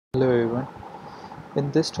Hello everyone.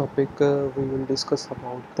 In this topic, we will discuss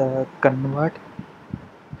about the convert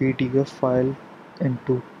PDF file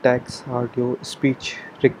into text, audio, speech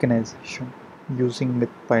recognition using with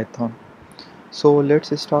Python. So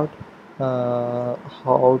let's start.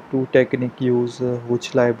 How to technique use,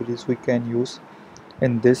 which libraries we can use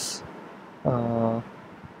in this uh,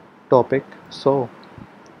 topic. So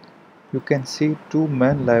you can see two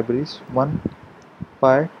main libraries. One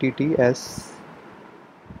PyTTS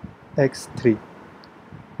X3.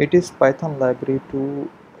 It is Python library to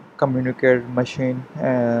communicate machine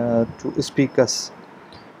to speakers.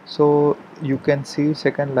 So you can see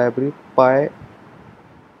second library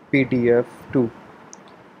PyPDF2.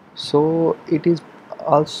 So it is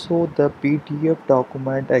also the PDF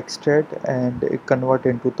document extract and convert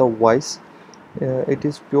into the voice. It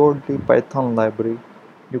is purely Python library.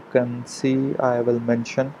 You can see I will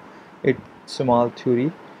mention it small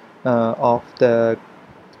theory of the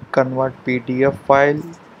convert PDF file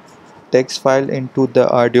text file into the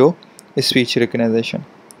audio speech recognition.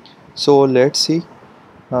 So let's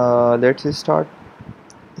start.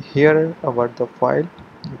 Here about the file,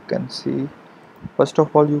 you can see first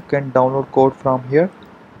of all you can download code from here,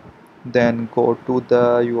 then go to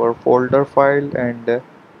the your folder file, and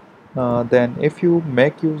then if you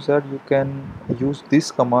make user you can use this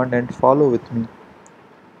command and follow with me.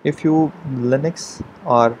 If you Linux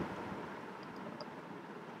or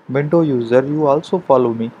Windows user, you also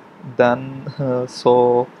follow me. Then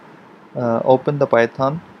open the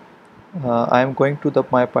Python. I am going to the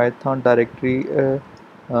my Python directory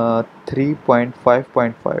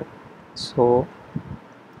 3.5.5. So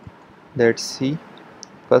let's see.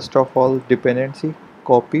 First of all, dependency.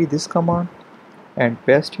 Copy this command and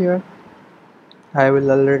paste here. I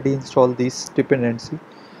will already install this dependency.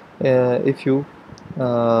 If you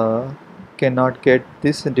uh, cannot get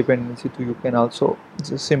this dependency, to you can also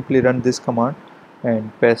just simply run this command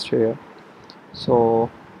and paste here. So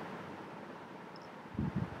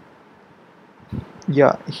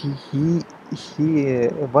yeah,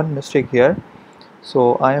 one mistake here.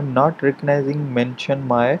 So I am not recognizing mention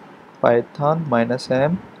my python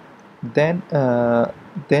 -m,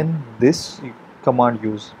 then this command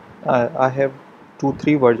use. I have 2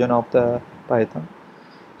 3 version of the python.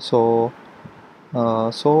 So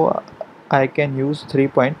I can use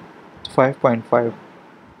 3.5.5.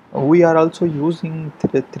 We are also using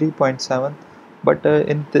 3.7, but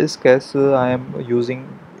in this case I am using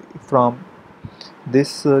from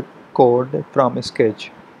this code from sketch.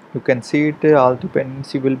 You can see it, all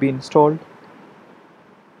dependency will be installed.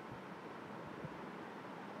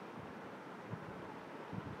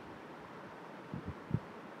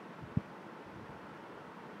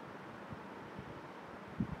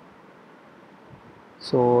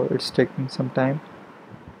 So it's taking some time.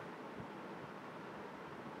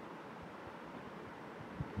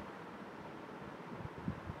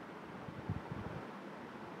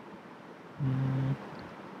 Mm,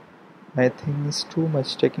 I think it's too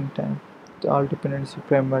much taking time. The all dependency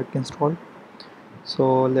framework installed.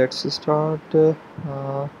 So let's start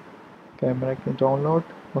framework download.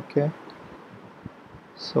 Okay,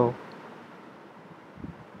 so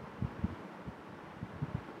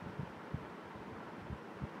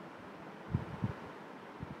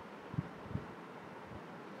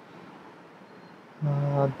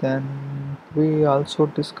then we also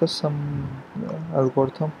discuss some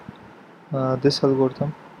algorithm, this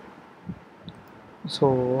algorithm.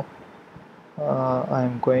 So I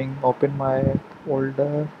am going open my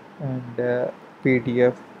folder and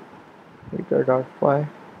pdf reader.py.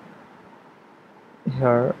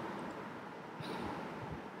 Here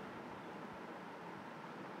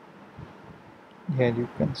you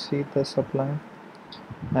can see the sublime.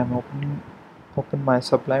 I'm open my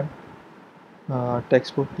sublime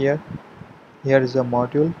textbook here. Here is a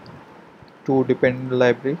module to dependent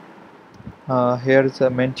library. Here is a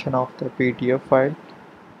mention of the pdf file.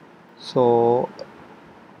 So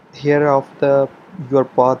here of the your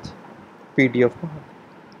path, pdf path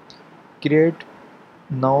create.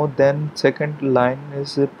 Now then second line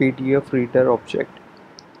is a pdf reader object.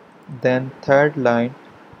 Then third line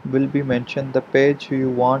will be mentioned the page you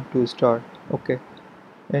want to start. Okay,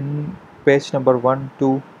 in page number 1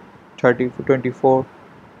 2 30 24,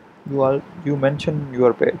 you mention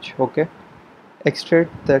your page. Okay,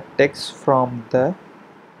 extract the text from the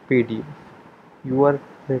pdf. Your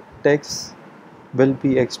text will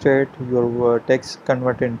be extract, your text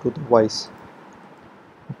convert into the voice.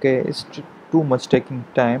 Okay, it's too much taking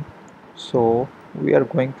time. So we are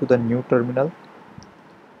going to the new terminal.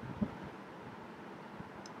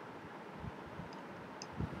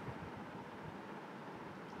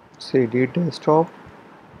 CD desktop.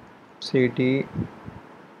 cd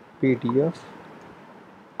pdf.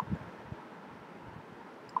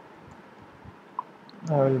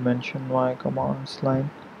 I will mention my commands line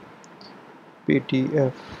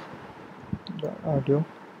pdf the audio.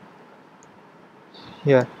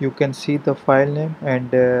 Here you can see the file name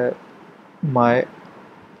and my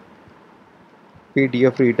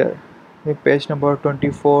PDF reader. The page number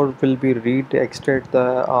 24 will be read extract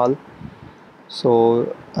the all.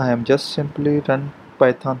 So I am just simply run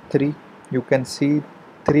Python 3. You can see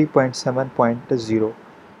 3.7.0.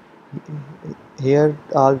 Here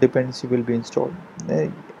all dependency will be installed.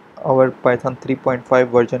 Our Python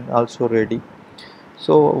 3.5 version also ready.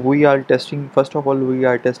 So we are testing, first of all we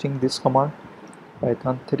are testing this command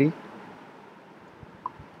Python 3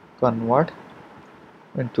 convert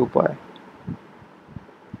into Py.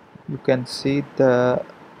 You can see the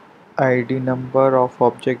ID number of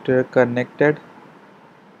object connected.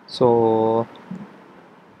 So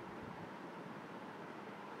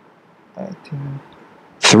I think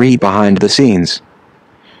 3 behind the scenes.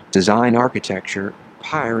 Design architecture,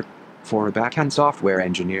 Pyre. For a backend software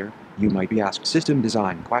engineer, you might be asked system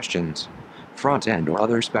design questions. Front-end or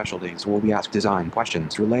other specialties will be asked design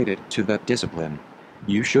questions related to that discipline.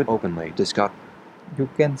 You should openly discuss. you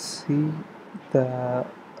can see the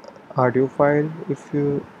audio file. If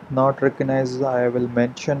you not recognize, I will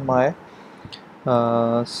mention my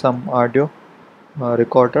some audio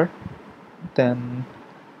recorder. Then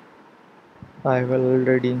I will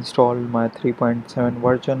already install my 3.7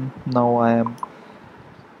 version. Now I am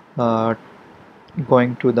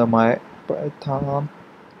going to the my Python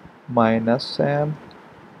 -m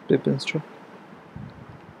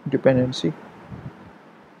dependency.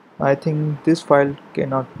 I think this file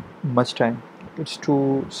cannot much time. It's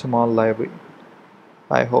too small library.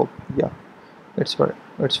 I hope, yeah, it's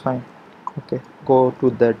fine. Okay, go to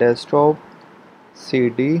the desktop,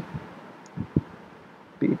 cd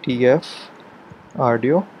pdf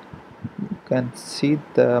audio. You can see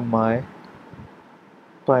the my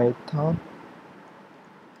Python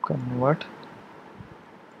convert.py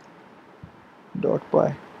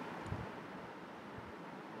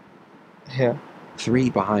here. 3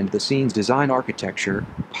 behind the scenes design architecture,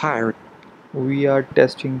 Pyre. We are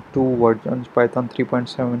testing two versions, Python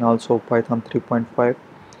 3.7 also Python 3.5.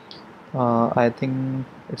 I think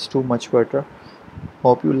it's too much better.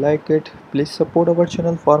 Hope you like it. Please support our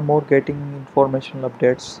channel for more getting informational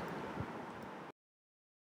updates.